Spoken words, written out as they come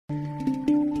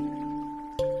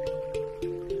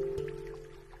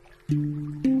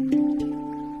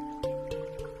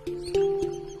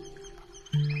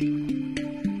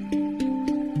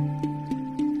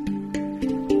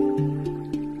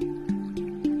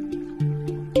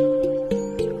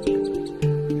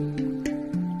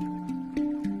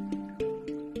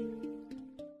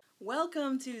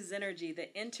to Zenergy, the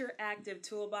interactive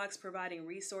toolbox providing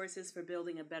resources for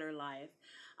building a better life.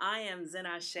 I am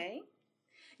Zenashe,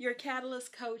 your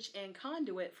catalyst coach and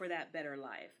conduit for that better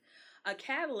life. A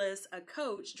catalyst, a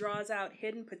coach, draws out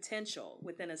hidden potential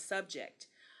within a subject.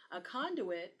 A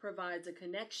conduit provides a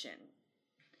connection.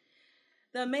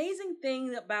 The amazing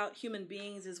thing about human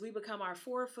beings is we become our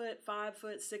 4-foot,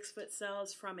 5-foot, 6-foot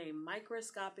selves from a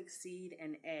microscopic seed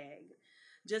and egg.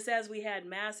 Just as we had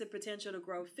massive potential to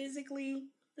grow physically,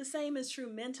 the same is true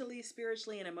mentally,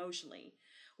 spiritually, and emotionally.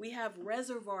 We have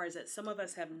reservoirs that some of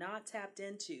us have not tapped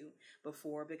into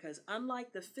before because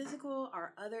unlike the physical,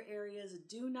 our other areas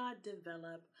do not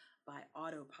develop by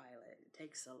autopilot. It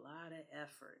takes a lot of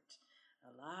effort,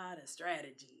 a lot of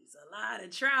strategies, a lot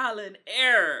of trial and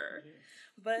error. Yes.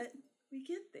 But we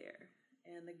get there,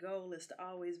 and the goal is to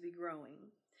always be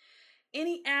growing.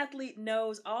 Any athlete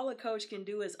knows all a coach can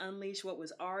do is unleash what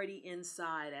was already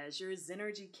inside. As your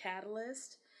Zenergy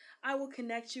catalyst, I will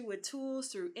connect you with tools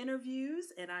through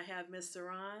interviews, and I have Miss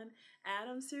Saran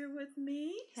Adams here with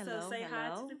me. Hello, so say hi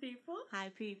to the people. Hi,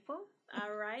 people.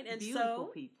 All right. And beautiful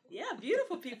people. Yeah,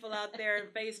 beautiful people out there in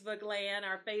Facebook land,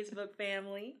 our Facebook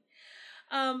family.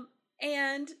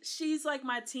 And she's like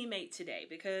my teammate today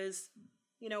because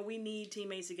we need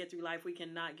teammates to get through life. We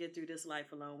cannot get through this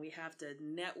life alone. We have to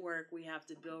network. We have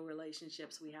to build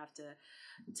relationships. We have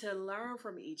to learn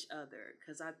from each other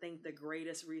because I think the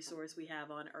greatest resource we have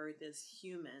on earth is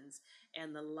humans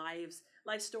and the life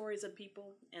stories of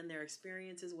people and their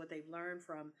experiences, what they've learned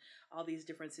from all these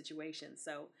different situations.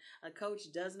 So a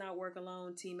coach does not work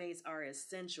alone. Teammates are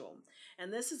essential.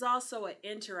 And this is also an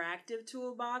interactive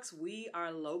toolbox. We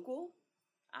are local.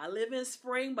 I live in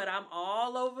Spring, but I'm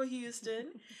all over Houston.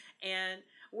 And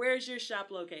where's your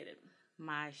shop located?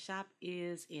 My shop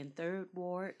is in 3rd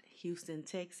Ward, Houston,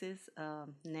 Texas,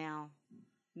 now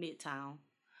Midtown.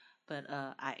 But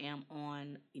I am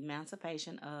on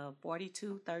Emancipation,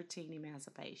 4213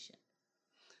 Emancipation.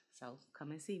 So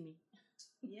come and see me.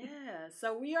 Yeah,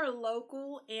 so we are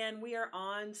local and we are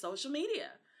on social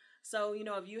media. So,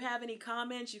 if you have any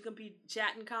comments, you can be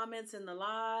chatting comments in the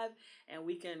live and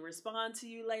we can respond to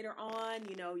you later on.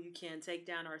 You can take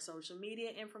down our social media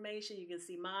information. You can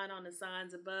see mine on the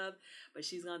signs above, but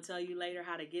she's going to tell you later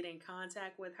how to get in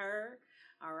contact with her.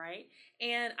 All right.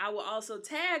 And I will also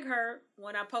tag her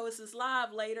when I post this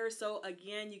live later. So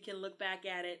again, you can look back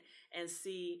at it and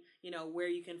see, where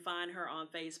you can find her on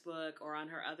Facebook or on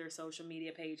her other social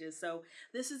media pages. So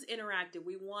this is interactive.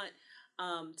 We want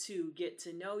to get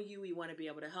to know you. We want to be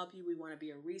able to help you. We want to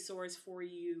be a resource for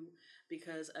you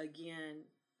because, again,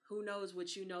 who knows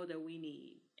what you know that we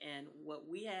need and what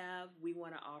we have, we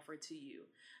want to offer to you.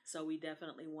 So we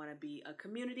definitely want to be a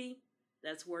community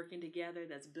that's working together,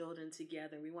 that's building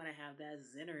together. We want to have that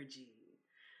Zenergy.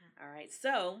 All right.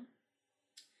 So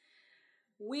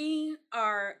we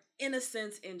are, in a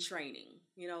sense, in training.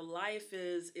 Life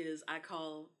is I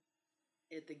call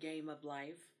it the game of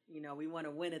life. We want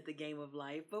to win at the game of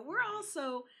life, but we're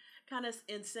also kind of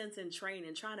in sense in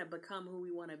training, trying to become who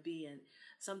we want to be. And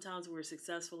sometimes we're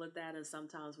successful at that and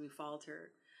sometimes we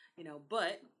falter,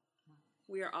 but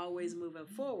we are always moving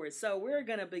forward. So we're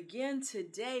going to begin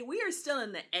today. We are still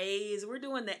in the A's. We're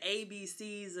doing the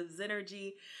ABCs of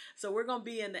Zenergy. So we're going to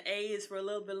be in the A's for a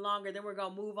little bit longer. Then we're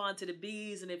going to move on to the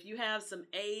B's. And if you have some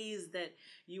A's that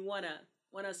you want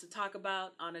us to talk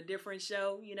about on a different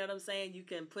show, you know what I'm saying? You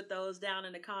can put those down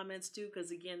in the comments too,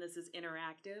 because again, this is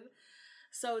interactive.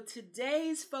 So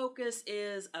today's focus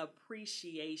is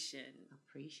appreciation.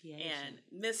 And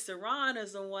Miss Saran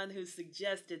is the one who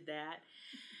suggested that.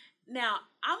 Now,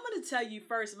 I'm going to tell you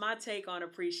first my take on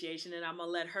appreciation, and I'm going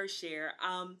to let her share.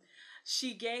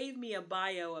 She gave me a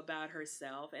bio about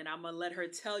herself, and I'm going to let her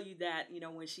tell you that,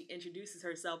 when she introduces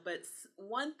herself. But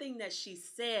one thing that she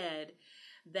said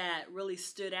that really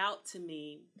stood out to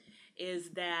me is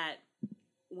that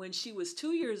when she was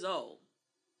 2 years old,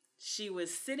 she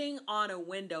was sitting on a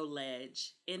window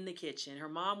ledge in the kitchen. Her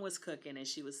mom was cooking and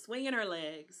she was swinging her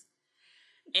legs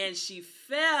and she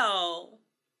fell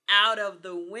out of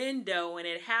the window and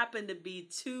it happened to be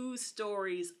 2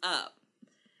 stories up.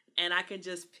 And I can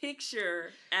just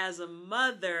picture as a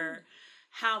mother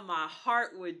how my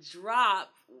heart would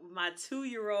drop with my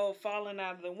 2-year-old falling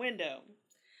out of the window.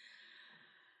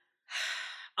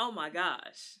 Oh my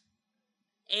gosh.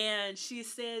 And she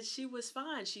said she was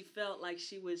fine. She felt like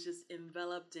she was just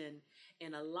enveloped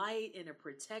in a light, in a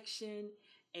protection,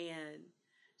 and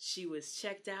she was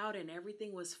checked out and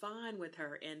everything was fine with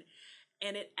her. And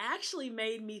it actually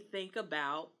made me think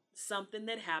about something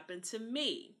that happened to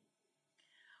me.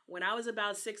 When I was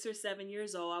about 6 or 7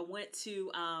 years old, I went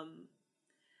to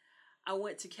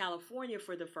California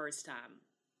for the first time.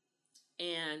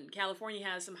 And California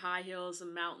has some high hills,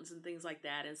 some mountains, and things like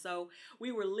that. And so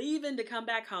we were leaving to come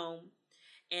back home,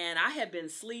 and I had been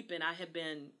sleeping. I had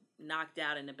been knocked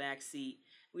out in the back seat.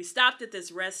 We stopped at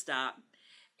this rest stop,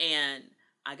 and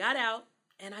I got out,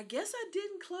 and I guess I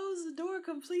didn't close the door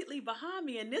completely behind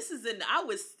me. And this is in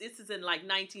like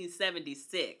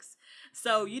 1976.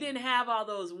 So you didn't have all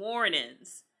those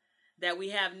warnings that we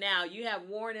have now. You have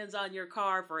warnings on your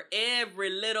car for every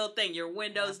little thing. Your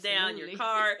windows down, your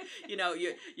car,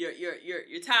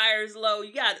 your tires low.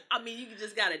 You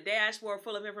just got a dashboard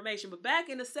full of information. But back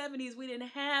in the 70s, we didn't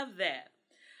have that.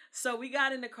 So we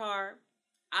got in the car.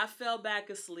 I fell back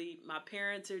asleep. My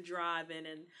parents are driving,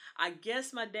 and I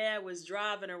guess my dad was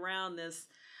driving around this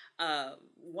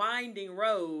winding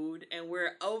road, and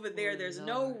we're over there. There's Lord.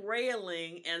 No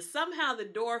railing, and somehow the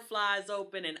door flies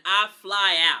open, and I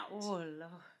fly out. Oh, Lord.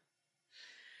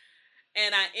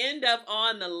 And I end up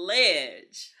on the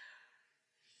ledge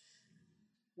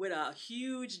with a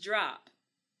huge drop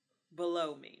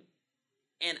below me.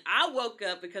 And I woke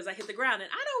up because I hit the ground.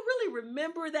 And I don't really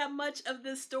remember that much of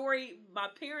this story. My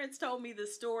parents told me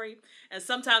this story. And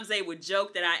sometimes they would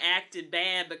joke that I acted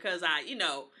bad because I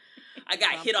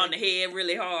got hit on the head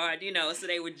really hard, so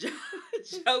they would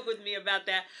joke with me about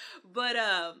that. But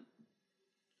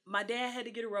my dad had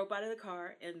to get a rope out of the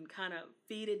car and kind of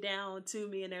feed it down to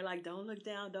me. And they're like, don't look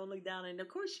down, don't look down. And of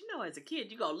course, as a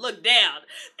kid, you're going to look down.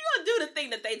 You're going to do the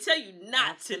thing that they tell you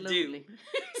not Absolutely. to do.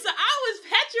 So I was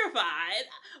petrified,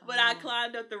 but I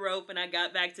climbed up the rope and I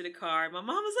got back to the car. My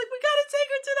mom was like, we got to take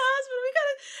her to the hospital.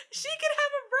 She could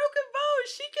have a broken bone.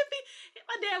 She could be.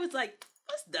 My dad was like,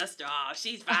 let's dust her off.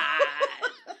 She's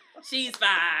fine. She's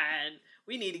fine.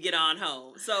 We need to get on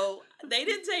home. So they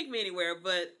didn't take me anywhere,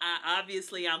 but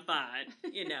obviously I'm fine,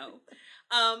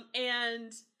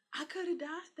 and I could have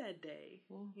died that day,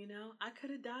 I could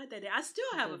have died that day. I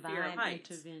still have a fear of heights.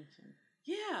 Intervention.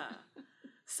 Yeah.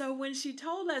 So when she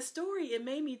told that story, it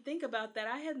made me think about that.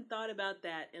 I hadn't thought about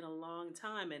that in a long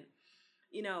time. And,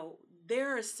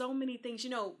 there are so many things,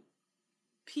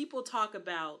 people talk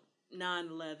about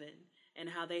 9/11 and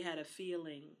how they had a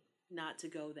feeling not to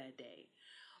go that day.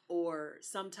 Or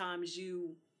sometimes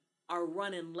you are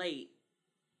running late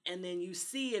and then you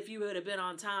see if you would have been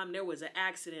on time, there was an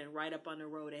accident right up on the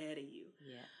road ahead of you.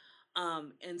 Yeah.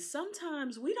 And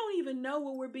sometimes we don't even know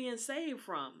what we're being saved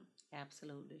from.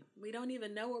 Absolutely. We don't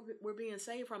even know what we're being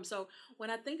saved from. So when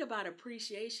I think about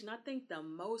appreciation, I think the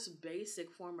most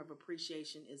basic form of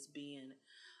appreciation is being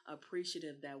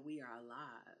appreciative that we are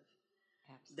alive.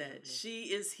 Absolutely. That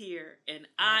she is here and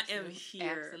I am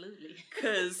here. Absolutely.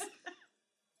 Because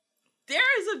there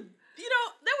was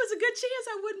a good chance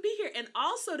I wouldn't be here. And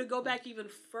also to go back even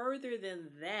further than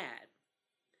that,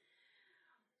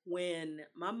 when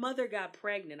my mother got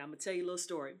pregnant, I'm going to tell you a little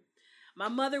story. My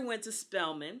mother went to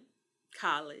Spelman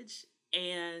College,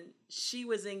 and she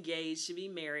was engaged to be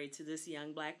married to this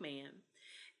young black man.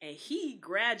 And he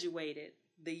graduated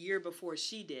the year before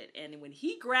she did. And when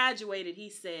he graduated, he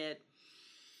said,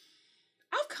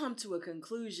 I've come to a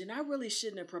conclusion. I really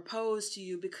shouldn't have proposed to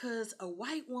you because a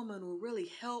white woman will really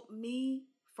help me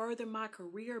further my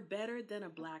career better than a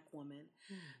black woman.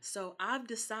 So I've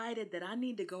decided that I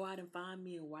need to go out and find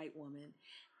me a white woman.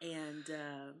 And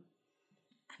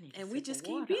we just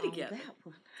can't be together.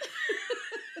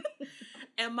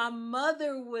 And my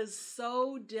mother was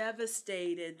so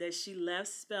devastated that she left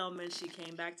Spelman. She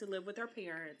came back to live with her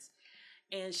parents,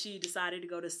 and she decided to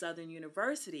go to Southern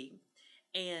University.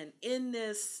 And in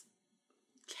this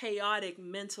chaotic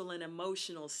mental and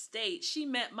emotional state, she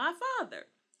met my father.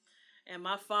 And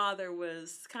my father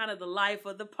was kind of the life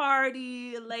of the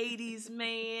party, a ladies'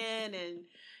 man. And,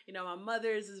 my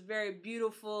mother is this very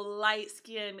beautiful,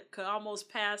 light-skinned, could almost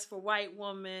pass for white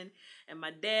woman. And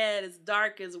my dad is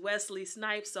dark as Wesley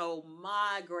Snipes. So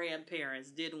my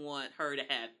grandparents didn't want her to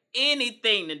have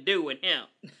anything to do with him,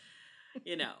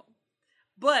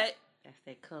 But that's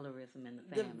that colorism in the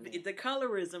family. The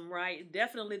colorism, right?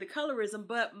 Definitely the colorism.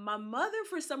 But my mother,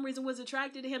 for some reason, was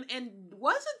attracted to him and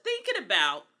wasn't thinking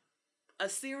about a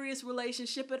serious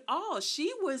relationship at all.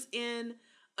 She was in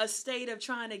a state of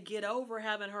trying to get over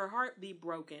having her heart be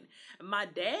broken. My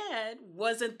dad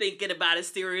wasn't thinking about a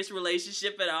serious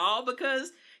relationship at all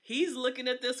because he's looking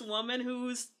at this woman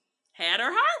who's had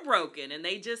her heart broken, and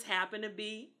they just happen to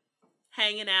be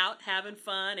hanging out, having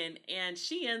fun, and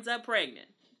she ends up pregnant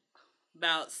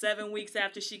about 7 weeks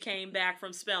after she came back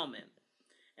from Spelman.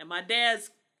 And my dad's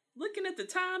looking at the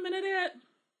timing of that.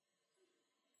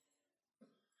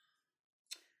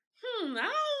 I don't know.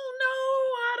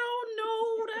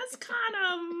 That's kind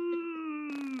of...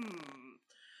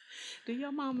 Do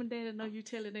your mom and daddy know you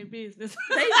telling their business?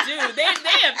 They do. They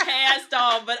have passed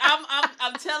on, but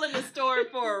I'm telling the story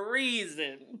for a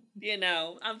reason. You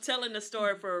know, I'm telling the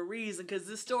story for a reason because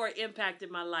this story impacted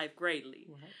my life greatly.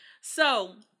 Right.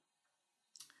 So,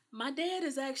 my dad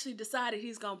has actually decided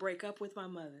he's gonna break up with my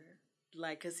mother,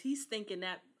 like, cause he's thinking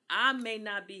that I may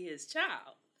not be his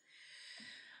child.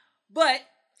 But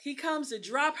he comes to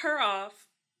drop her off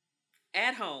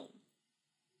at home,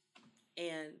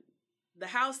 and the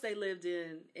house they lived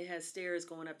in, it has stairs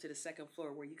going up to the second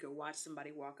floor where you could watch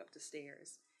somebody walk up the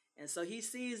stairs. And so he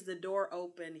sees the door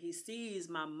open. He sees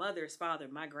my mother's father,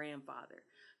 my grandfather,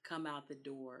 come out the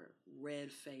door, red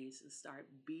face, and start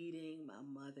beating my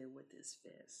mother with his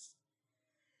fist.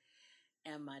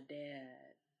 And my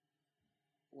dad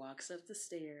walks up the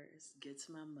stairs, gets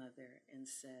my mother, and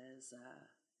says,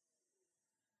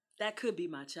 that could be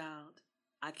my child.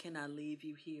 I cannot leave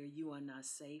you here. You are not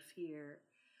safe here.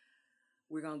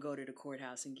 We're going to go to the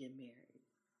courthouse and get married.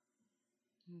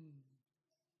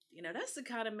 You know, that's the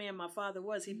kind of man my father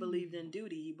was. He believed in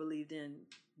duty. He believed in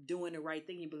doing the right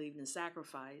thing. He believed in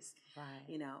sacrifice. Right.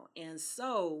 You know, and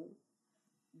so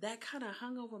that kind of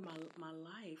hung over my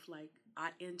life. Like, I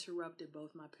interrupted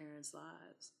both my parents'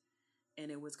 lives. And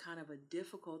it was kind of a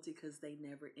difficulty because they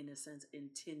never, in a sense,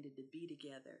 intended to be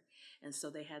together. And so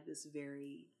they had this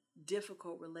very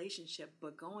difficult relationship.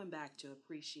 But going back to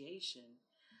appreciation,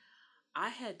 I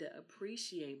had to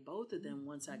appreciate both of them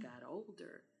once I got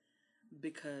older,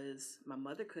 because my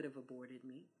mother could have aborted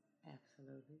me.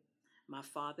 Absolutely. My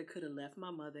father could have left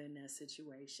my mother in that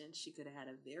situation. She could have had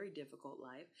a very difficult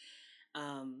life.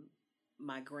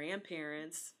 My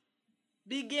grandparents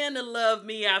began to love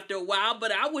me after a while,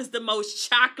 but I was the most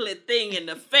chocolate thing in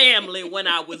the family when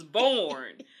I was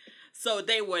born. So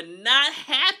they were not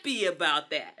happy about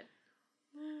that.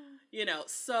 You know,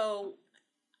 so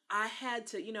I had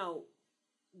to, you know,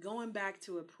 going back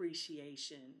to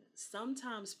appreciation,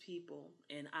 sometimes people,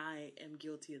 and I am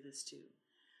guilty of this too,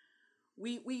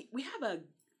 we have a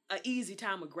easy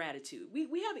time with gratitude.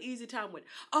 We have an easy time with,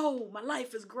 oh, my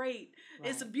life is great. Right.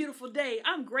 It's a beautiful day.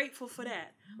 I'm grateful for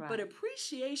that. Right. But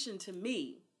appreciation to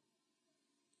me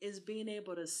is being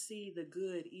able to see the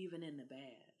good even in the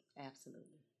bad.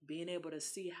 Absolutely. Being able to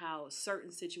see how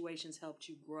certain situations helped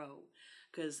you grow.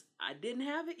 Because I didn't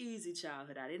have an easy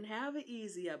childhood. I didn't have an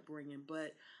easy upbringing,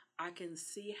 but I can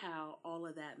see how all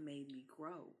of that made me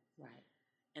grow. Right.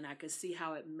 And I could see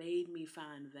how it made me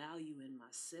find value in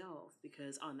myself.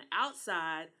 Because on the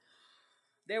outside,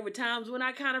 there were times when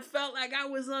I kind of felt like I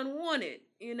was unwanted,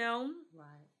 you know?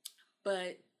 Right.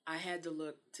 But I had to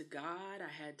look to God.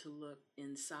 I had to look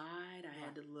inside. I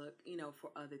had to look, you know,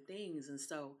 for other things. And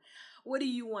so, what do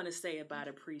you want to say about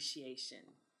appreciation?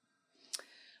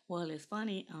 Well, it's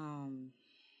funny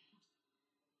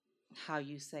how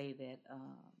you say that,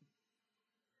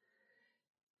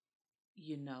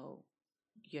 you know,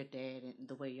 your dad and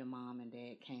the way your mom and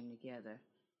dad came together.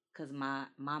 Because my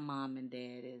mom and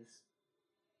dad is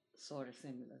sort of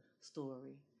similar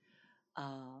story.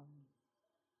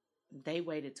 They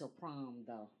waited till prom,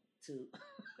 though, to...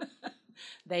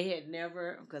 They had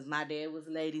never, because my dad was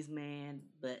a ladies' man,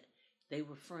 but they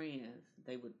were friends.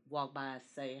 They would walk by and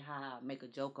say hi, make a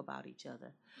joke about each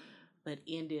other. But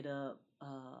ended up,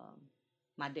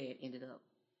 my dad ended up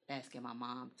asking my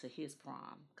mom to his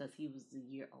prom because he was a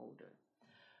year older.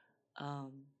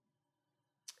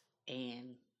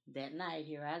 And that night,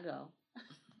 here I go.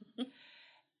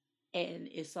 And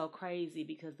it's so crazy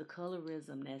because the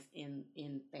colorism that's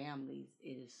in families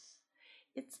is,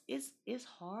 it's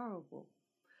horrible.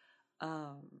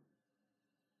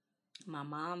 My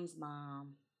mom's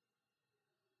mom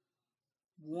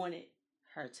wanted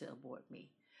her to abort me.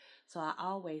 So I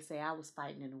always say I was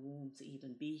fighting in the womb to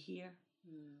even be here.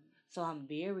 So I'm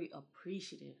very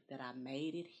appreciative that I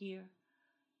made it here.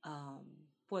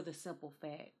 For the simple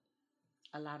fact,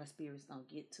 a lot of spirits don't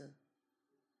get to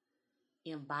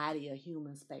embody a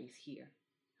human space here.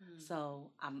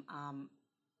 So I'm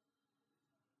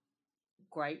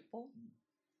grateful,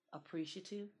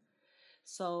 appreciative.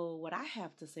 So what I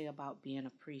have to say about being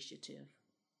appreciative,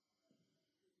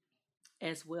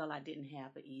 as well, I didn't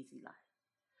have an easy life.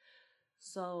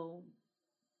 So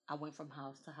I went from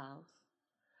house to house.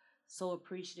 So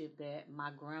appreciative that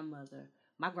my grandmother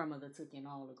took in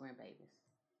all the grandbabies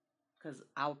because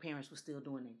our parents were still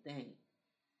doing their thing,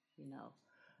 you know,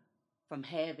 from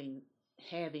having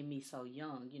me so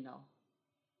young, you know.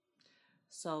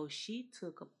 So she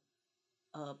took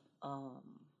up,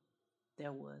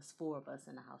 there was 4 of us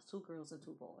in the house, 2 girls and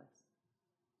 2 boys.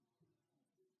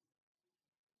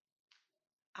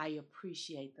 I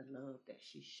appreciate the love that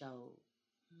she showed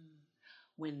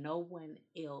when no one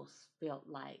else felt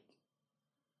like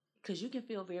Because you can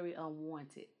feel very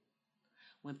unwanted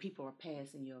when people are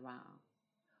passing you around.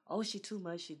 Oh, she too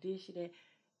much, she did, she that.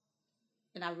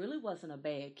 And I really wasn't a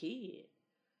bad kid.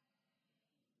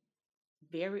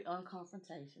 Very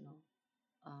unconfrontational.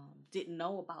 Didn't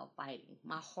know about fighting.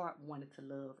 My heart wanted to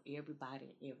love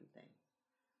everybody and everything.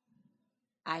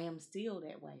 I am still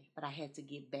that way, but I had to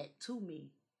get back to me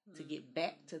to get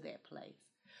back to that place.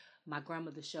 My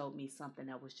grandmother showed me something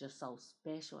that was just so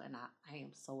special, and I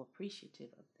am so appreciative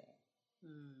of that.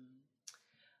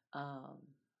 Um,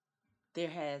 there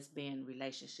has been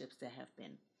relationships that have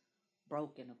been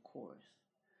broken, of course,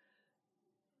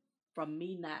 from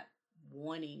me not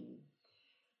wanting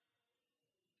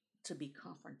to be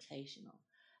confrontational.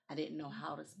 I didn't know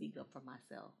how to speak up for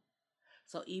myself.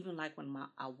 So even like when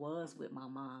I was with my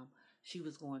mom, she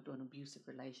was going through an abusive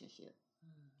relationship.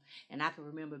 And I can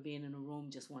remember being in a room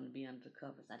just wanting to be under the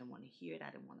covers. I didn't want to hear it.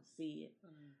 I didn't want to see it.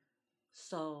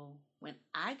 So when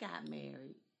I got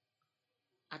married,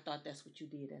 I thought that's what you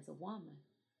did as a woman.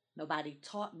 Nobody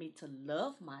taught me to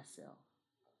love myself.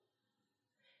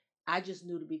 I just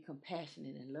knew to be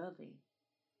compassionate and loving.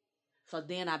 So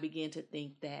then I began to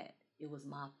think that it was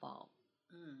my fault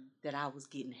that I was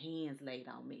getting hands laid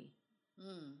on me.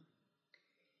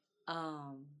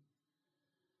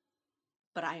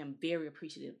 But I am very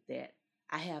appreciative that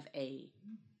I have a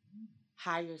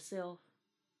higher self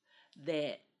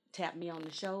that tapped me on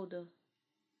the shoulder,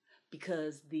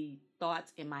 because the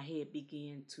thoughts in my head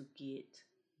began to get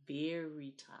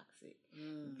very toxic,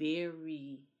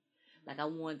 very, like I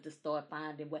wanted to start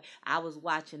finding what I was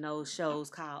watching those shows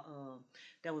called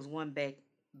there was one back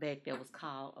that was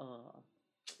called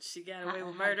She Got Away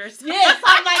with Murder. Yeah, something like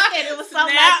that. It was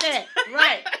something like that,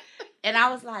 right? And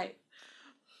I was like,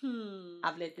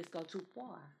 I've let this go too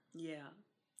far. Yeah.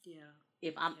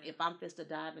 If I'm supposed to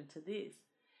dive into this,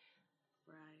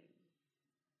 right.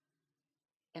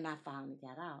 And I finally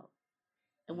got out.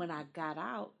 And when I got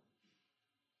out,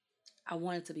 I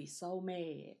wanted to be so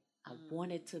mad. I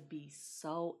wanted to be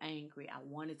so angry. I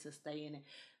wanted to stay in it.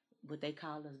 What they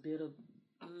call us bitter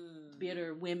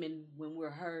women when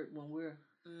we're hurt, when we're.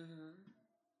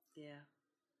 Yeah.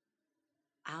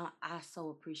 I so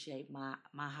appreciate my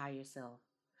higher self,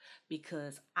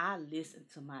 because I listen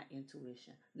to my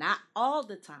intuition. Not all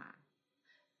the time.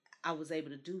 I was able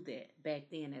to do that back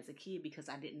then as a kid because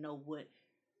I didn't know what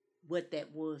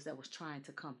that was trying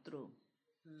to come through.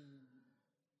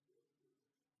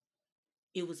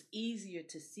 It was easier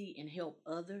to see and help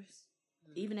others,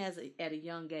 even at a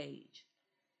young age.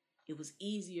 It was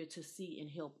easier to see and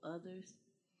help others.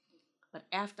 But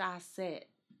after I sat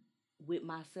with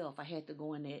myself, I had to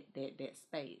go in that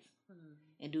space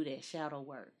and do that shadow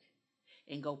work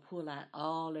and go pull out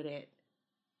all of that.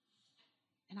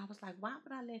 And I was like, why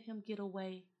would I let him get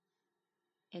away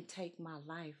and take my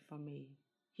life from me?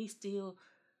 He's still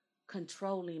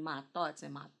controlling my thoughts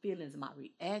and my feelings, my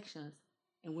reactions,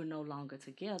 and we're no longer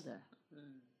together.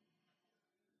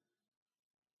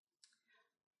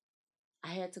 I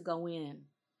had to go in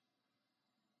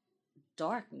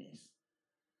darkness.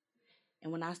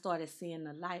 And when I started seeing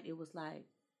the light, it was like,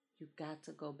 you got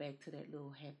to go back to that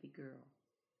little happy girl.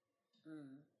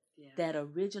 Yeah. That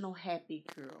original happy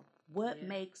girl. What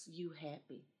makes you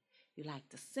happy? You like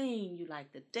to sing, you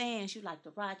like to dance, you like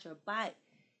to ride your bike.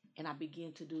 And I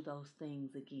begin to do those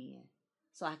things again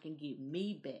so I can get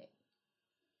me back.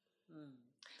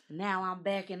 Now I'm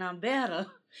back and I'm better.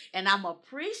 And I'm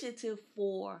appreciative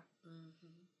for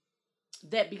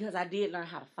that, because I did learn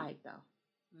how to fight, though.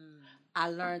 I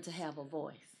learned to have a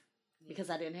voice because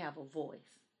I didn't have a voice.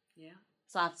 Yeah.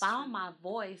 So I found my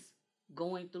voice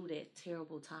going through that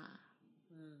terrible time.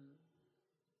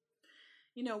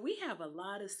 You know, we have a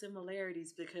lot of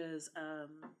similarities because of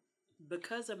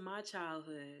my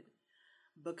childhood,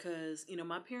 because, you know,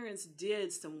 my parents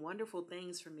did some wonderful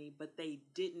things for me, but they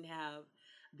didn't have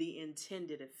the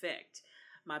intended effect.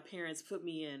 My parents put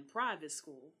me in private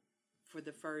school for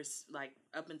the first, like,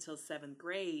 up until 7th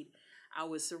grade. I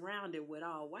was surrounded with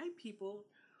all white people,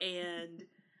 and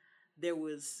there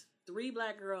was 3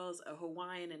 black girls, a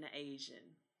Hawaiian, and an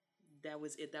Asian. That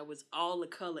was it. That was all the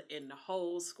color in the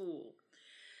whole school.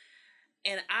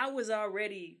 And I was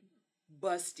already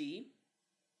busty,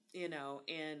 you know,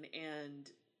 and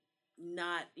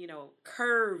not, you know,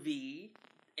 curvy,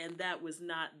 and that was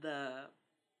not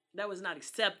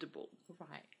acceptable.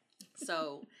 Right.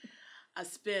 So I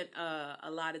spent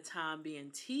a lot of time being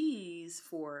teased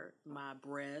for my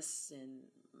breasts and,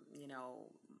 you know,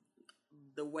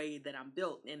 the way that I'm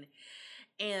built.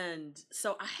 And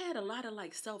so I had a lot of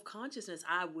like self-consciousness.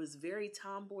 I was very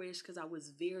tomboyish because I was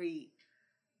very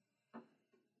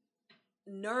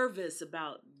nervous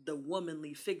about the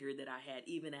womanly figure that I had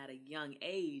even at a young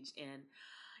age. And,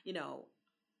 you know,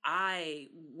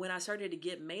 when I started to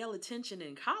get male attention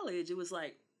in college, it was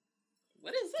like,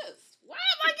 what is this? Why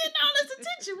am I getting all this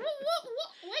attention?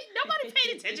 Wait, nobody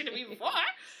paid attention to me before.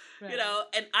 Right. You know,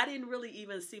 and I didn't really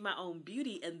even see my own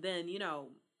beauty. And then, you know,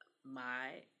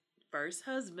 my first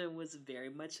husband was very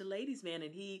much a ladies' man,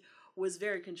 and he was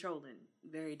very controlling,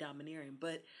 very domineering.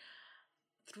 But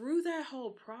through that whole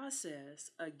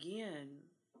process, again,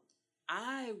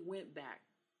 I went back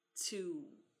to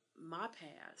my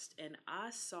past and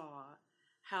I saw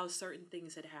how certain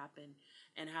things had happened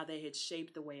and how they had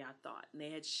shaped the way I thought, and they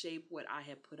had shaped what I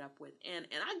had put up with. And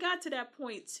I got to that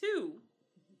point too.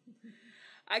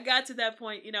 I got to that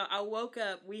point, you know, I woke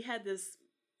up, we had this,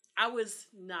 I was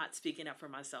not speaking up for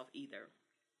myself either.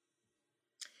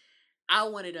 I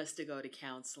wanted us to go to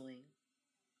counseling.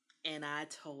 And I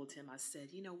told him, I said,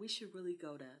 you know, we should really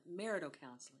go to marital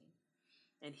counseling.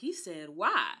 And he said,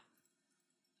 why?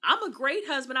 I'm a great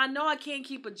husband. I know I can't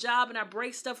keep a job and I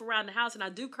break stuff around the house and I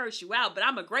do curse you out, but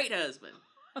I'm a great husband.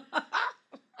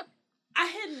 I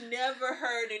had never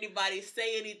heard anybody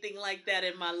say anything like that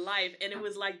in my life. And it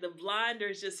was like the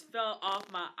blinders just fell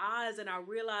off my eyes. And I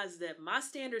realized that my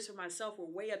standards for myself were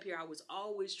way up here. I was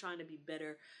always trying to be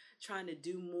better, trying to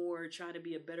do more, trying to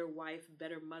be a better wife,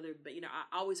 better mother. But, you know, I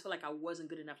always felt like I wasn't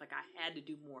good enough. Like I had to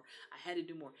do more. I had to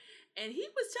do more. And he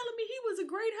was telling me he was a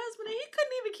great husband and he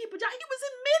couldn't even keep a job. He was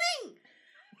admitting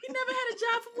he never had a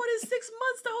job for more than 6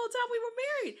 months the whole time we were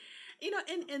married. You know,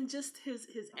 and just his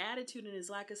attitude and his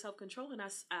lack of self-control. And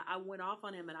I went off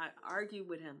on him and I argued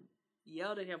with him,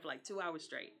 yelled at him for like 2 hours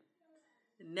straight.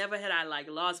 Never had I like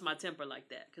lost my temper like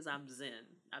that because I'm Zen.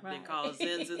 I've been called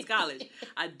Zen since college.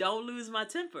 I don't lose my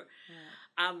temper.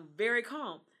 Right. I'm very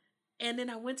calm. And then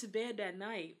I went to bed that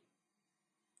night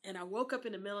and I woke up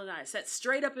in the middle of the night, sat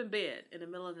straight up in bed in the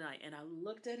middle of the night, and I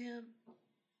looked at him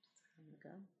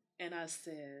and I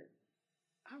said,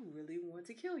 I really want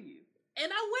to kill you.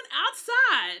 And I went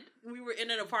outside. We were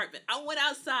in an apartment. I went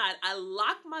outside. I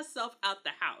locked myself out the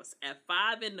house at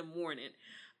 5 a.m.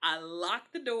 I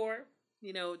locked the door,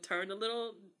 you know, turned the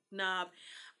little knob.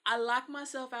 I locked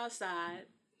myself outside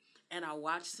and I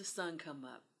watched the sun come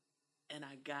up and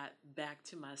I got back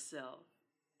to myself.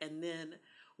 And then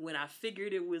when I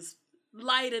figured it was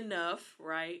light enough,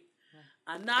 right,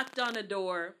 I knocked on the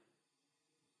door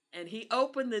and he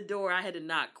opened the door. I had to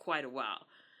knock quite a while.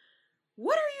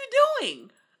 What are you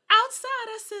doing outside?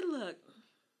 I said, look,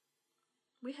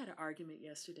 we had an argument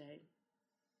yesterday.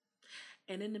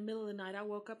 And in the middle of the night, I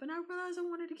woke up and I realized I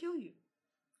wanted to kill you.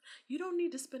 You don't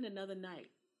need to spend another night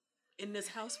in this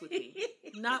house with me.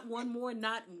 Not one more,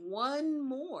 not one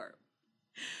more.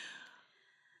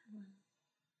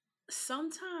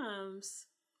 Sometimes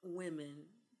women,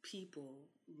 people,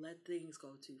 let things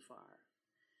go too far.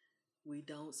 We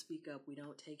don't speak up. We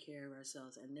don't take care of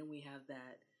ourselves. And then we have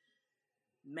that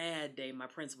mad day. My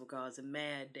principal calls it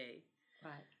mad day.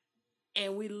 Right.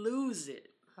 And we lose it.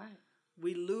 Right.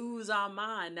 We lose our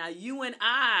mind. Now, you and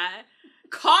I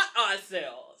caught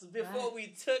ourselves before we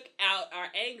took out our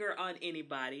anger on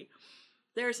anybody.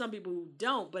 There are some people who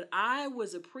don't, but I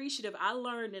was appreciative. I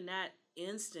learned in that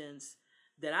instance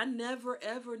that I never,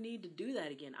 ever need to do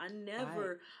that again.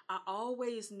 I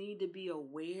always need to be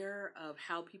aware of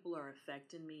how people are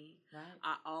affecting me. Right.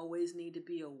 I always need to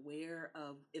be aware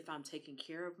of if I'm taking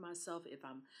care of myself, if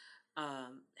I'm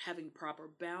having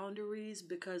proper boundaries,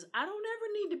 because I don't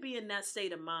ever need to be in that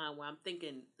state of mind where I'm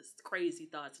thinking crazy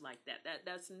thoughts like that.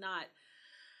 That's not,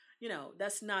 you know,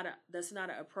 that's not an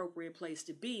appropriate place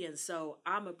to be. And so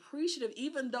I'm appreciative,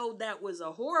 even though that was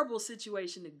a horrible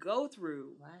situation to go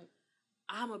through. Right.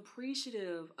 I'm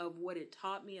appreciative of what it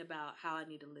taught me about how I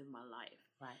need to live my life.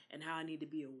 Right. And how I need to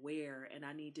be aware, and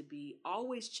I need to be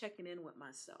always checking in with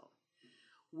myself,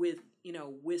 with, you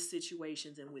know, with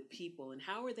situations and with people, and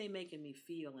how are they making me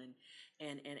feel,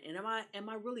 and am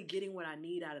I really getting what I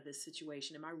need out of this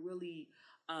situation? Am I really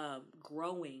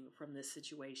growing from this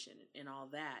situation and all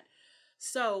that?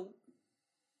 So,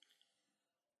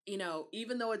 you know,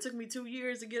 even though it took me 2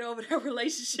 years to get over that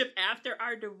relationship after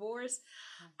our divorce,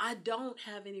 I don't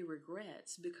have any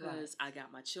regrets because I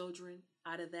got my children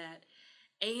out of that,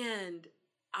 and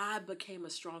I became a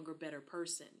stronger, better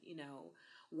person. You know,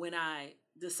 when I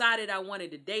decided I wanted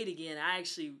to date again, I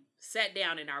actually sat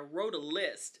down and I wrote a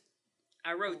list.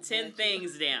 I wrote 10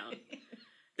 things down.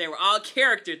 They were all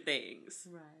character things.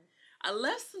 Right. I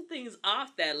left some things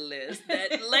off that list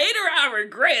that later I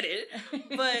regretted,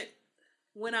 but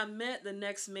when I met the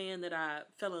next man that I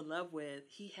fell in love with,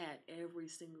 he had every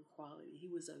single quality. He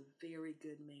was a very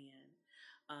good man.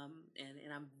 And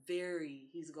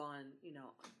he's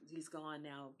gone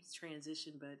now,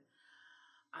 transitioned, but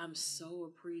I'm so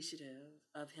appreciative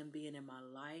of him being in my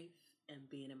life and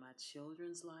being in my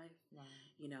children's life, Right.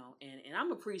 And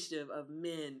I'm appreciative of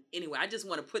men. Anyway, I just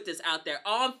want to put this out there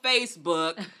on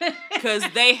Facebook because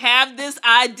they have this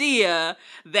idea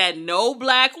that no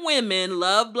black women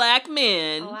love black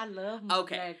men. Oh, I love my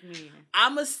black men.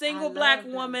 I'm a single black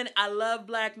them. woman. I love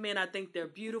black men. I think they're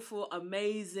beautiful,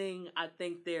 amazing. I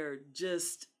think they're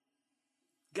just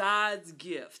God's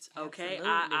gift. Okay,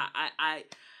 Absolutely.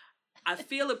 I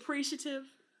feel appreciative.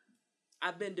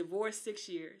 I've been divorced 6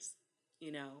 years.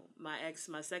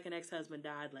 My second ex-husband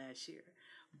died last year.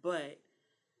 But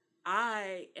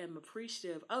I am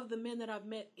appreciative of the men that I've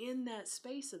met in that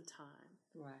space of time.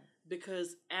 Right.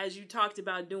 Because as you talked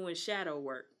about doing shadow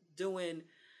work, going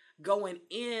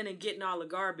in and getting all the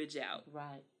garbage out.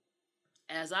 Right.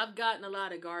 As I've gotten a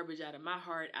lot of garbage out of my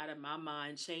heart, out of my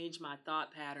mind, changed my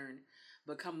thought pattern,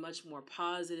 become much more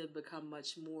positive, become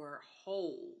much more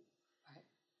whole.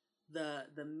 Right.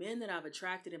 The men that I've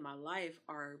attracted in my life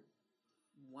are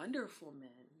wonderful men.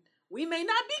 We may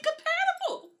not be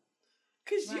compatible.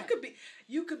 Because right.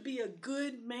 you could be a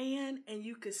good man and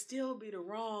you could still be the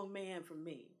wrong man for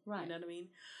me. Right. You know what I mean?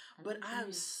 But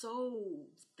I'm so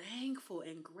thankful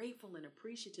and grateful and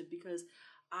appreciative because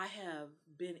I have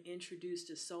been introduced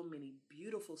to so many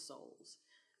beautiful souls,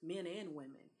 men and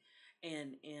women,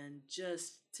 and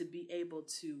just to be able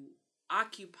to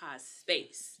occupy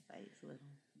space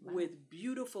with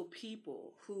beautiful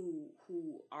people who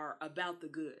are about the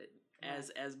good, right.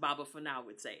 as Baba Fanau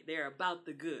would say. They're about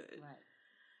the good. Right.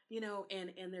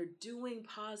 And they're doing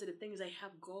positive things. They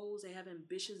have goals, they have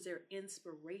ambitions, they're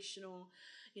inspirational.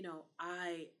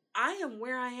 I am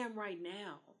where I am right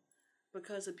now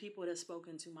because of people that have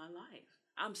spoken to my life.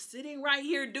 I'm sitting right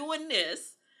here doing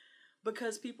this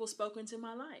because people spoke into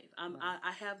my life. Right.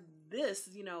 I have this,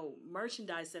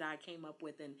 merchandise that I came up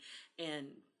with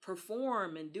and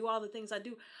perform and do all the things I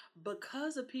do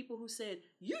because of people who said,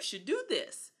 you should do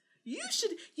this. You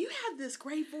have this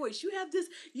great voice. You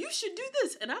should do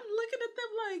this. And I'm looking at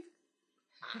them like,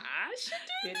 I should do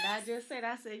this. Didn't I just say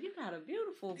that? I said, you got a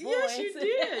beautiful voice. Yes, you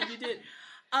did.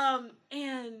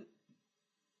 And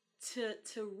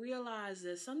to realize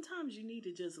that sometimes you need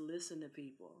to just listen to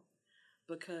people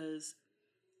because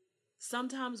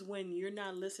sometimes when you're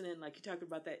not listening, like you talked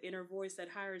about that inner voice, that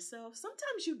higher self,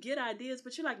 sometimes you get ideas,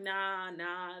 but you're like, nah,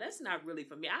 that's not really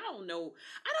for me. I don't know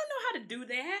how to do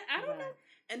that. I don't know.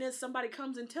 And then somebody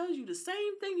comes and tells you the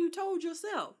same thing you told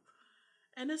yourself.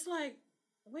 And it's like,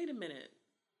 wait a minute.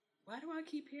 Why do I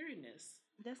keep hearing this?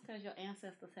 That's because your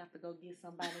ancestors have to go get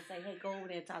somebody and say, hey, go over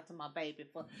there and talk to my baby.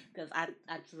 Because I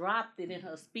dropped it in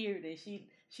her spirit and she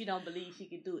don't believe she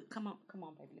can do it. Come on,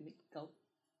 baby, let me go.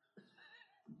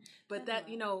 But that,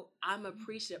 I'm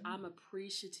appreciative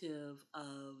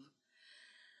of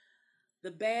the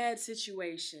bad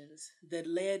situations that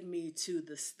led me to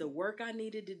the work I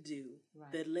needed to do,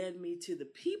 right. That led me to the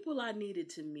people I needed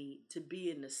to meet, to be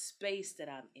in the space that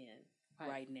I'm in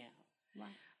right now.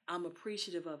 Right. I'm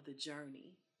appreciative of the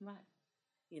journey. Right.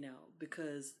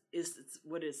 Because it's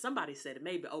what is somebody said it,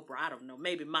 maybe Oprah, I don't know,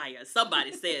 maybe Maya,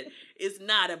 somebody said it's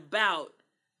not about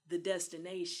the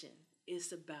destination.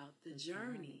 It's about the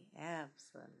journey.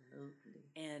 Absolutely.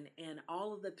 And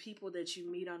all of the people that you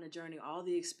meet on the journey, all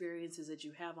the experiences that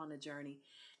you have on the journey,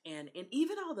 and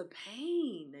even all the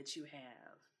pain that you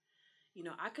have.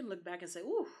 I can look back and say,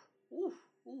 ooh,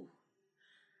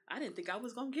 I didn't think I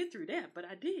was going to get through that, but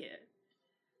I did.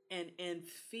 And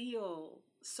feel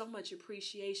so much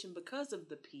appreciation because of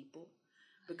the people,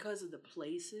 because of the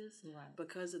places, right.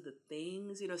 Because of the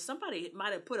things. Somebody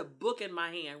might have put a book in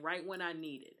my hand right when I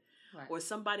needed. Right. Or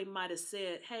somebody might have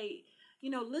said, hey,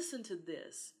 listen to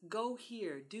this. Go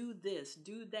here. Do this.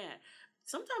 Do that.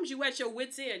 Sometimes you at your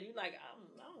wit's end. You're like, I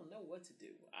don't know what to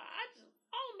do. I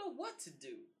don't know what to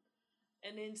do.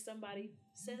 And then somebody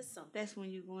says something. That's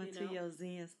when you go into your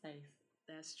Zen space.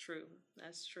 That's true.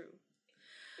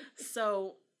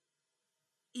 So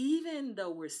even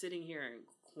though we're sitting here in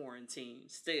quarantine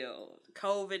still,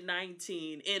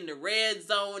 COVID-19 in the red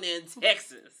zone in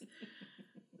Texas,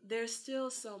 there's still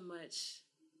so much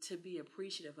to be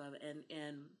appreciative of.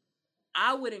 And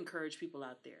I would encourage people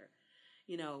out there,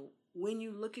 when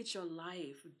you look at your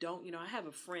life, I have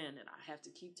a friend and I have to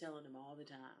keep telling him all the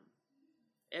time.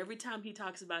 Every time he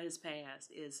talks about his past,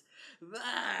 it's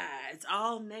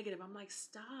all negative. I'm like,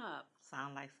 stop.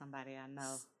 Sound like somebody I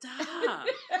know. Stop.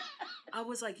 I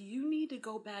was like, you need to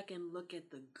go back and look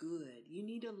at the good. You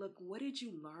need to look, what did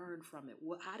you learn from it?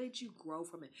 How did you grow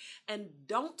from it? And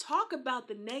don't talk about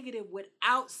the negative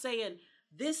without saying,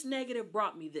 this negative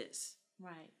brought me this.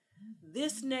 Right.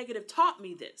 This negative taught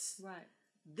me this. Right.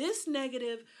 This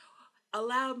negative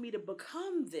allowed me to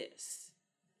become this.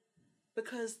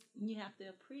 Because you have to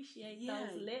appreciate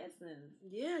those lessons.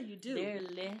 Yeah, you do. They're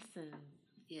lessons.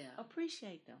 Yeah.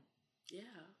 Appreciate them. Yeah.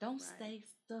 Don't stay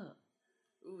stuck.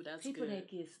 Ooh, that's People good. that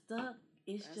get stuck,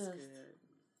 it's that's just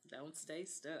good. Don't stay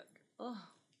stuck. Oh,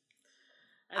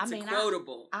 that's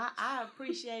quotable. I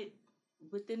appreciate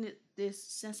within this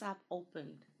since I've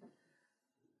opened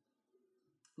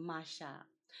my shop.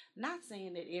 Not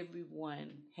saying that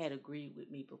everyone had agreed with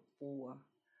me before,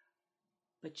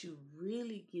 but you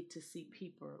really get to see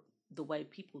people the way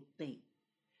people think,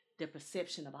 their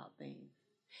perception about things.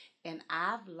 And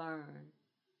I've learned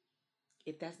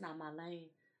if that's not my lane,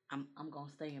 I'm gonna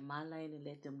stay in my lane and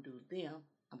let them do them.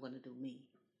 I'm gonna do me.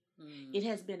 It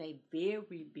has been a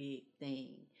very big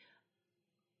thing.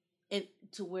 And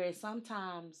to where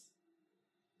sometimes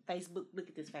Facebook, look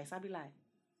at this face, I'll be like,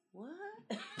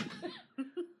 what?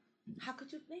 How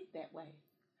could you think that way?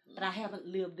 But I haven't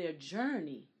lived their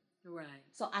journey. Right.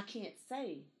 So I can't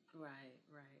say right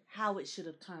how it should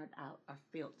have turned out or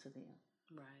felt to them.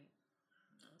 Right.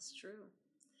 That's true.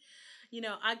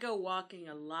 I go walking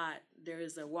a lot. There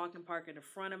is a walking park in the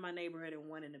front of my neighborhood and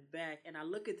one in the back. And I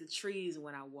look at the trees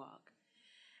when I walk.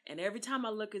 And every time I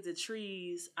look at the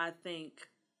trees, I think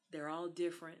they're all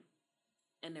different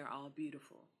and they're all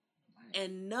beautiful. Right.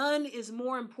 And none is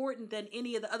more important than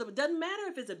any of the other. It doesn't matter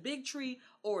if it's a big tree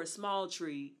or a small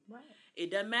tree. Right.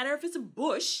 It doesn't matter if it's a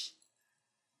bush.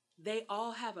 They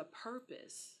all have a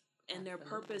purpose. And their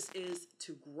purpose is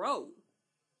to grow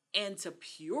and to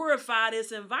purify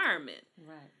this environment.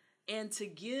 Right. And to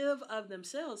give of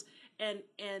themselves. And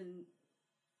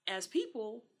as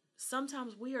people,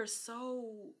 sometimes we are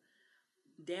so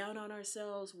down on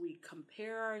ourselves. We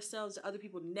compare ourselves to other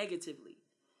people negatively.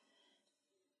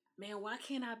 Man, why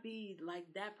can't I be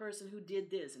like that person who did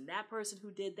this and that person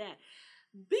who did that?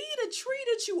 Be the tree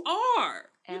that you are.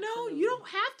 Absolutely. You don't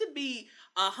have to be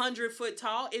 100 foot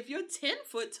tall. If you're 10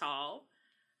 foot tall,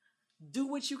 do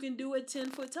what you can do at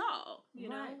 10 foot tall. You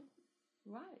know?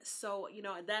 Right. So,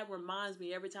 that reminds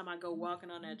me every time I go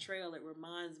walking on that trail, it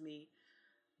reminds me,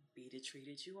 be the tree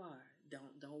that you are.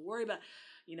 Don't worry about,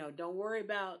 don't worry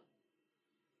about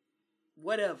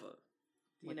whatever.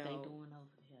 What they doing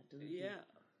over there. Do you? Yeah.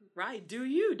 Right. Do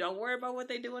you. Don't worry about what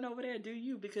they doing over there. Do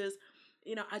you. Because,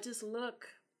 I just look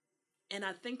and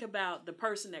I think about the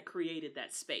person that created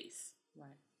that space.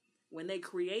 Right. When they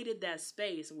created that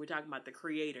space, and we're talking about the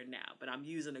creator now, but I'm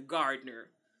using a gardener.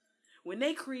 When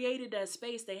they created that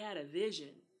space, they had a vision.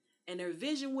 And their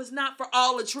vision was not for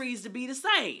all the trees to be the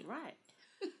same. Right.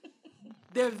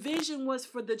 Their vision was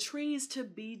for the trees to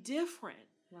be different.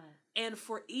 Right. And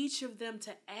for each of them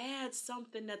to add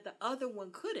something that the other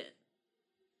one couldn't.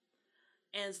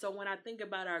 And so when I think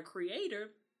about our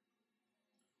creator,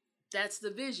 that's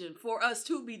the vision, for us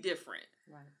to be different.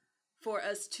 Right. For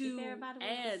us to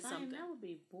add something. That would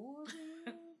be boring.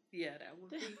 Yeah, that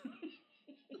would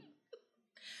be.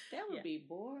 That would be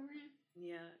boring.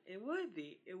 Yeah, it would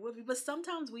be. It would be. But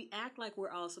sometimes we act like we're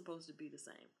all supposed to be the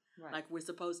same. Right. Like we're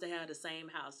supposed to have the same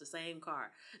house, the same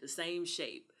car, the same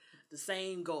shape, the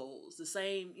same goals, the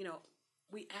same,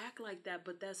 we act like that,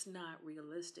 but that's not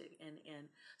realistic. And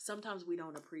sometimes we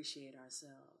don't appreciate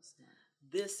ourselves. Right.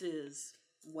 This is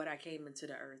what I came into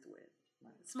the earth with.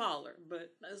 Right. Smaller,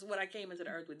 but that's what I came into the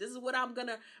earth with. This is what I'm going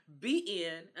to be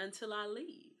in until I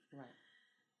leave. Right.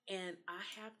 And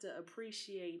I have to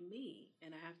appreciate me,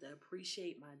 and I have to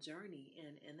appreciate my journey.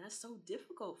 And that's so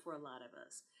difficult for a lot of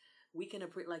us. We can,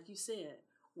 like you said,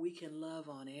 we can love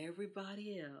on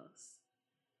everybody else.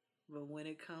 But when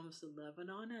it comes to loving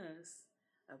on us,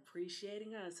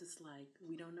 appreciating us, it's like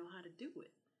we don't know how to do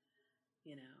it.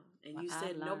 And you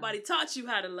said nobody taught you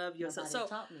how to love yourself. Nobody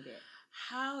taught me that.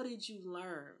 How did you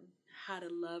learn how to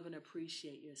love and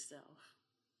appreciate yourself?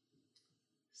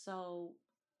 So,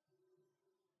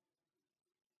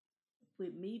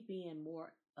 with me being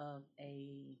more of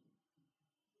a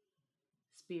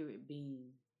spirit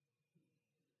being,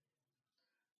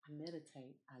 I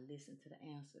meditate. I listen to the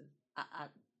answers.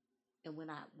 And when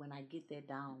I get that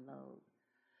download,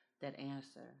 that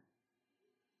answer,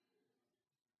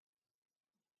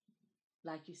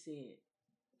 like you said,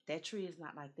 that tree is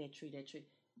not like that tree.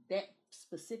 That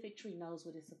specific tree knows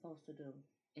what it's supposed to do,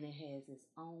 and it has its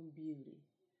own beauty.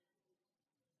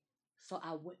 So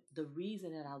the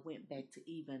reason that I went back to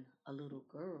even a little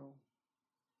girl,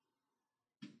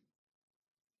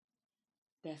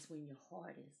 that's when your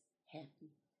heart is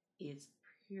happy. It's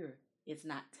pure. It's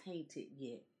not tainted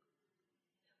yet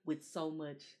with so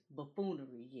much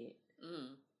buffoonery yet.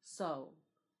 So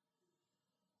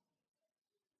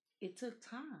it took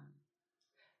time.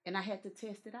 And I had to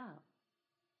test it out.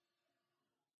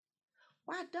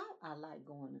 Why don't I like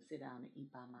going to sit down and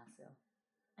eat by myself?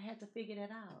 I had to figure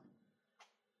that out.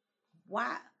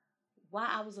 Why why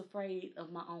I was afraid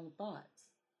of my own thoughts.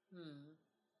 Hmm.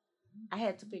 I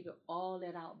had to figure all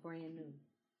that out brand new.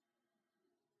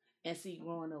 And see,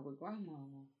 growing up with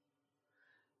grandmama,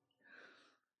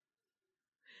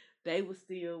 they were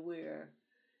still where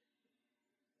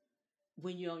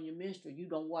when you're on your menstrual, you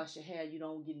don't wash your hair, you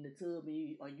don't get in the tub,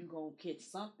 or you gonna catch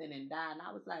something and die. And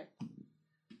I was like,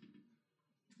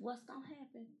 what's gonna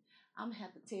happen? I'm gonna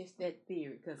have to test that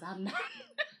theory because I'm not.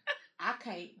 I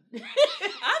can't.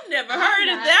 I've never heard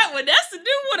of that one. That's to do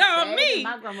with me.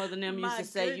 My grandmother and them used to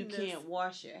say goodness. You can't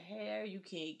wash your hair, you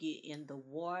can't get in the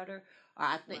water. Or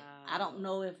I think I don't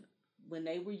know if when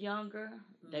they were younger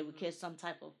they would catch some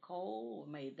type of cold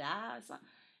or may die or something.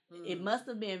 It must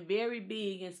have been very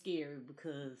big and scary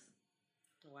because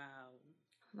wow.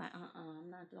 Like I'm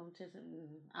not gonna test it.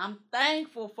 I'm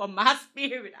thankful for my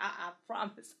spirit. I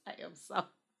promise I am so.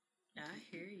 I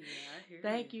hear you. I hear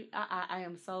Thank you. I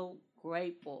am so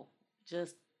grateful.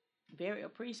 Just very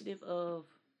appreciative of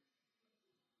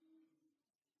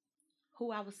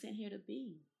who I was sent here to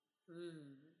be.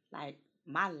 Like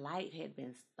my light had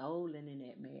been stolen in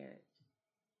that marriage.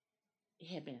 It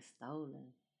had been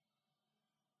stolen.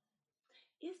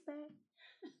 It's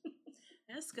back.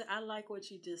 That's good. I like what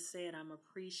you just said. I'm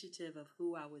appreciative of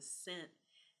who I was sent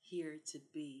here to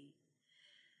be.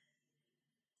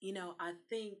 You know, I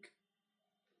think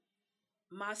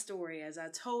my story, as I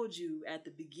told you at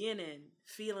the beginning,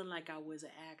 feeling like I was an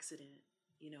accident,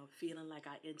 you know, feeling like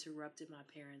I interrupted my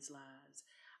parents' lives,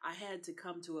 I had to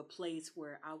come to a place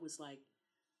where I was like,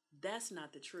 that's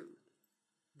not the truth.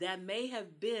 That may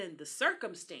have been the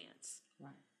circumstance,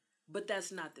 right, but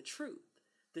that's not the truth.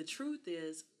 The truth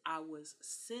is, I was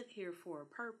sent here for a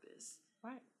purpose.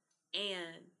 Right.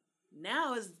 And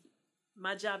now is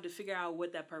my job to figure out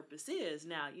what that purpose is.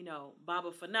 Now, you know,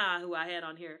 Baba Fana, who I had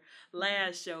on here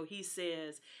last show, he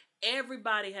says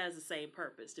everybody has the same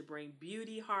purpose, to bring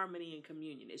beauty, harmony, and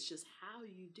communion. It's just how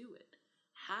you do it.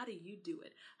 How do you do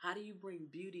it? How do you bring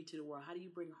beauty to the world? How do you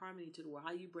bring harmony to the world?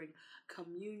 How do you bring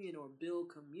communion or build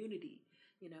community?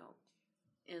 You know,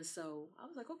 and so I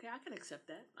was like, okay, I can accept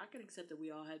that. I can accept that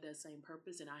we all have that same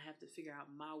purpose, and I have to figure out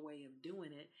my way of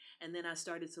doing it. And then I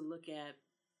started to look at,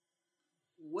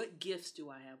 what gifts do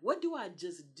I have? What do I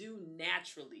just do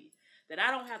naturally that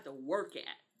I don't have to work at?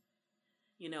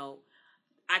 You know,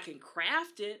 I can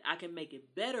craft it, I can make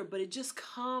it better, but it just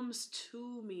comes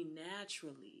to me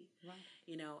naturally. Right.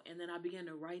 You know, and then I began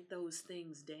to write those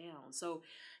things down. So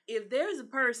if there's a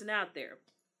person out there,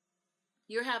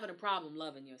 you're having a problem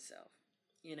loving yourself,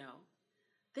 you know,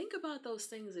 think about those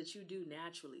things that you do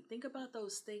naturally. Think about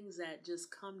those things that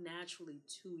just come naturally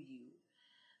to you.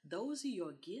 Those are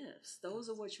your gifts. Those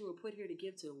are what you were put here to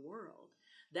give to the world.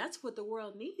 That's what the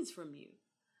world needs from you.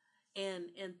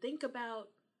 And think about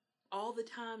all the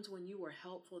times when you were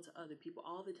helpful to other people,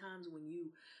 all the times when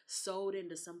you sowed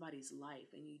into somebody's life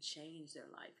and you changed their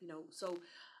life. You know, so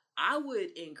I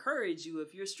would encourage you,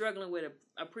 if you're struggling with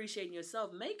appreciating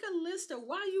yourself, make a list of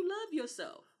why you love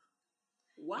yourself.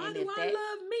 Why do I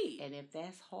love me? And if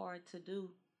that's hard to do,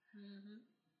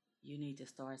 you need to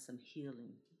start some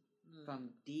healing from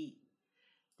deep.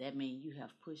 That means you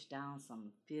have pushed down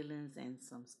some feelings and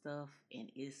some stuff, and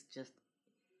it's just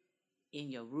in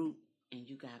your root, and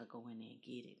you got to go in there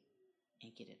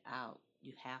and get it out.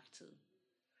 You have to.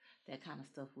 That kind of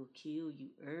stuff will kill you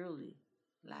early.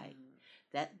 Like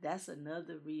that's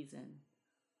another reason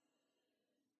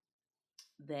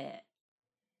that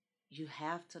you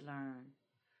have to learn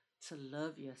to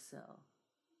love yourself.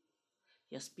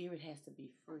 Your spirit has to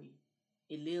be free.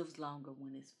 It lives longer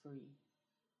when it's free.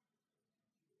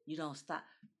 You don't stop,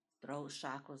 throat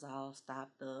chakras all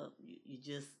stopped up. You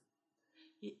just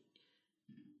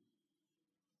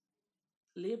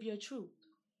live your truth.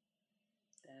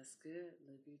 That's good.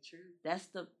 Live your truth.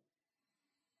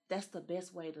 That's the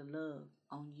best way to love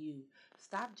on you.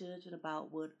 Stop judging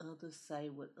about what others say,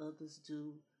 what others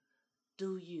do.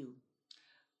 Do you?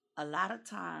 A lot of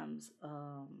times,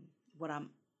 what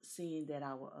I'm seeing that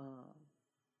our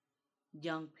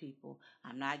young people,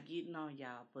 I'm not getting on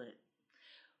y'all, but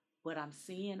what I'm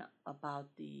seeing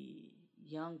about the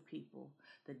young people,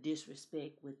 the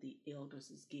disrespect with the elders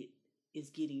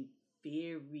is getting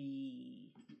very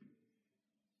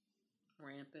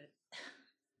rampant.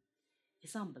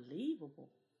 It's unbelievable.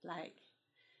 Like,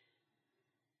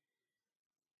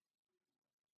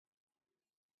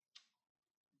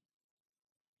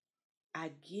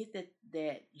 I get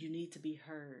that you need to be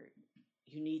heard,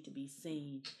 you need to be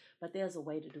seen, but there's a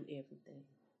way to do everything.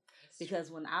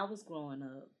 Because when I was growing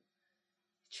up,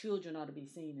 children ought to be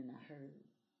seen and not heard.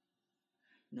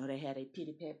 You know, they had their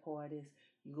pity pat parties.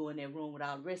 You go in that room with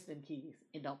all the rest of them kids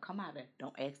and don't come out there.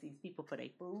 Don't ask these people for their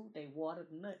food, their water,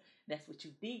 nut. That's what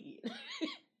you did.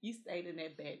 You stayed in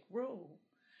that back room.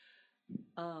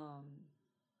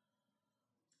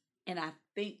 And I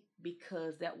think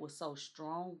because that was so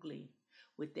strongly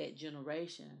with that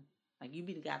generation, like you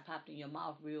be the guy popped in your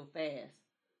mouth real fast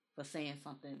for saying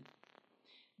something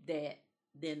that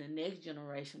then the next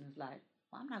generation is like,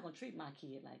 well, I'm not going to treat my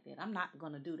kid like that. I'm not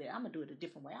going to do that. I'm going to do it a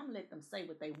different way. I'm going to let them say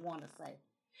what they want to say.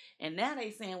 And now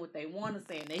they saying what they want to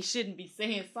say, and they shouldn't be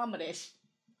saying some of that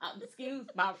excuse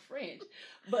my French,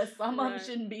 but some of them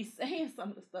shouldn't be saying some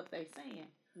of the stuff they saying.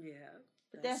 Yeah.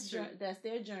 But that's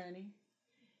their journey.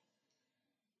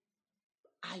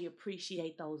 I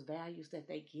appreciate those values that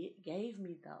they gave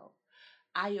me, though.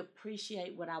 I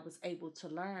appreciate what I was able to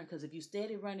learn, because if you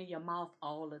steady running your mouth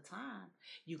all the time,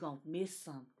 you're going to miss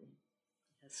something.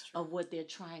 That's true. Of what they're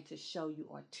trying to show you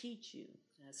or teach you.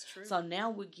 That's true. So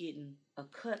now we're getting a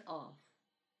cut off.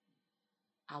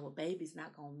 Our baby's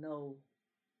not going to know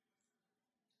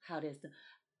how that's done.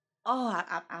 Oh,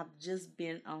 I've just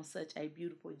been on such a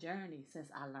beautiful journey since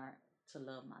I learned to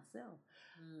love myself.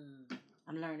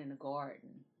 I'm learning to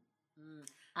garden.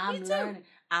 I'm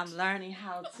learning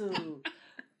how to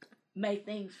make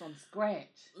things from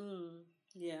scratch.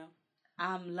 Yeah.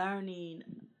 I'm learning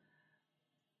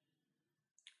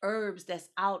herbs that's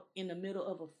out in the middle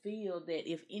of a field that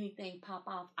if anything pop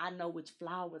off, I know which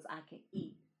flowers I can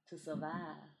eat to survive.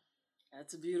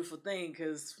 That's a beautiful thing,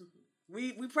 because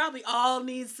we probably all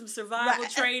need some survival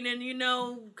training, you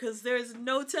know, because there's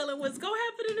no telling what's going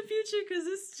to happen in the future, because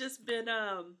it's just been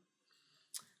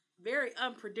very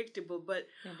unpredictable. But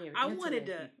I wanted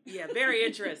to, very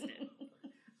interesting.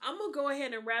 I'm going to go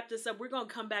ahead and wrap this up. We're going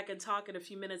to come back and talk in a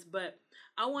few minutes, but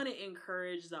I want to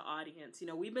encourage the audience. You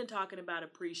know, we've been talking about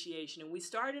appreciation, and we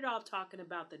started off talking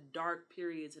about the dark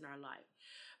periods in our life,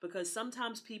 because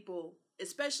sometimes people,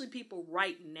 especially people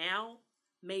right now,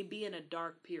 may be in a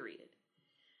dark period.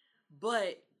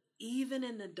 But even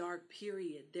in the dark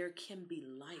period, there can be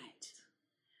light.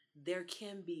 There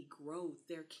can be growth.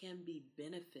 There can be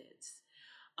benefits.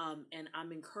 And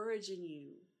I'm encouraging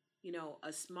you, you know,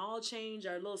 a small change,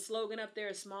 our little slogan up there,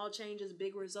 a small changes,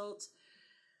 big results.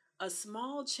 A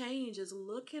small change is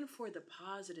looking for the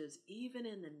positives, even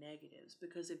in the negatives,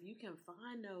 because if you can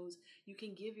find those, you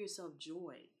can give yourself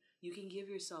joy. You can give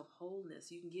yourself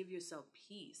wholeness. You can give yourself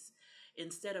peace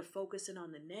instead of focusing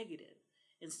on the negative,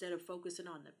 instead of focusing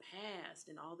on the past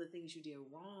and all the things you did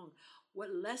wrong.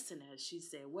 What lesson, as she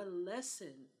said, what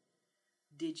lesson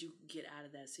did you get out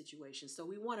of that situation? So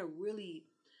we want to really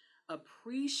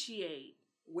appreciate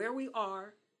where we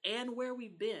are and where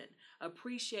we've been.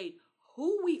 Appreciate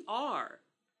who we are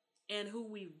and who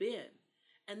we've been.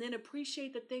 And then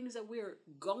appreciate the things that we're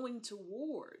going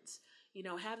towards. You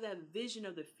know, have that vision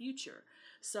of the future.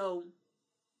 So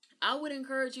I would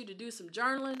encourage you to do some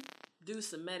journaling, do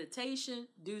some meditation,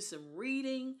 do some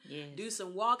reading, do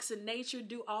some walks in nature,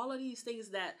 do all of these things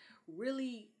that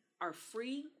really are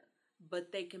free,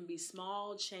 but they can be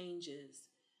small changes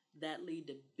that lead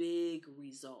to big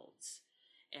results.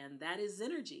 And that is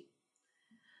energy.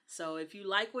 So if you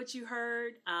like what you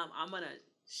heard, I'm going to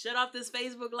shut off this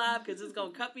Facebook Live because it's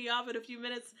going to cut me off in a few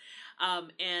minutes.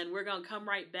 And we're going to come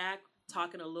right back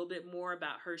talking a little bit more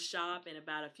about her shop and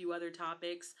about a few other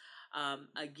topics.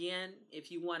 Again,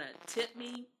 if you want to tip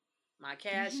me, my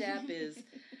Cash App is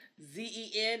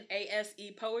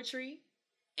ZENASE Poetry.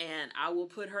 And I will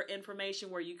put her information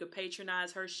where you could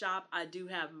patronize her shop. I do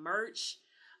have merch.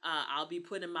 I'll be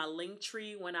putting my link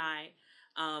tree when I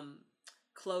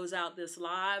close out this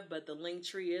live, but the link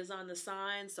tree is on the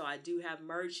sign, so I do have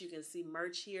merch. You can see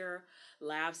merch here,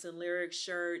 Laughs and Lyrics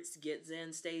shirts, Get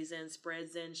Zen, Stay Zen, Spread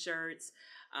Zen shirts,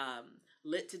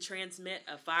 Lit to Transmit,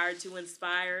 A Fire to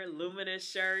Inspire, Luminous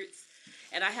shirts,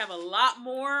 and I have a lot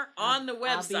more on the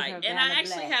website, and I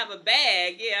actually have a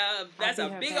bag, that's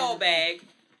a big old bag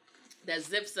that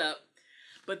zips up.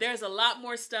 But there's a lot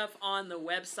more stuff on the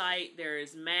website.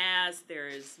 There's masks,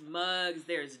 there's mugs,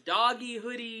 there's doggy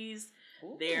hoodies.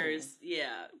 Ooh, there's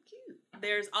cute.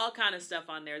 There's all kind of stuff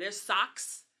on there. There's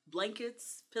socks,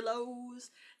 blankets, pillows,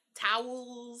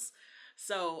 towels.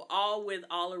 So all with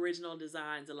all original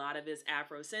designs. A lot of it's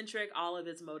Afrocentric, all of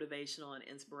it's motivational and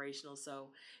inspirational. So,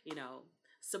 you know,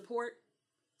 support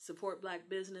Black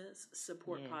business,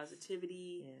 support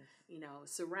positivity, you know,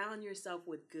 surround yourself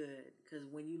with good, because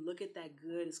when you look at that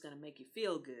good, it's going to make you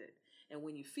feel good. And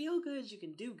when you feel good, you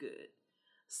can do good.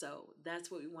 So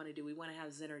that's what we want to do. We want to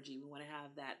have Zenergy. We want to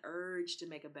have that urge to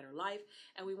make a better life,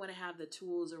 and we want to have the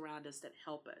tools around us that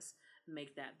help us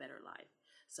make that better life.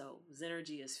 So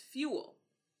Zenergy is fuel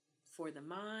for the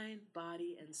mind,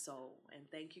 body, and soul. And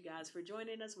thank you guys for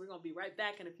joining us. We're going to be right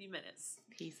back in a few minutes.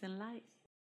 Peace and light.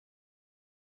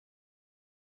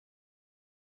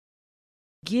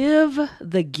 Give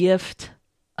the gift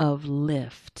of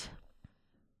lift.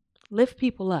 Lift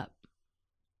people up.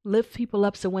 Lift people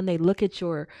up so when they look at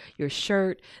your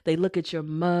shirt, they look at your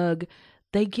mug,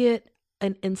 they get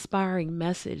an inspiring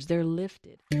message. They're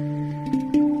lifted.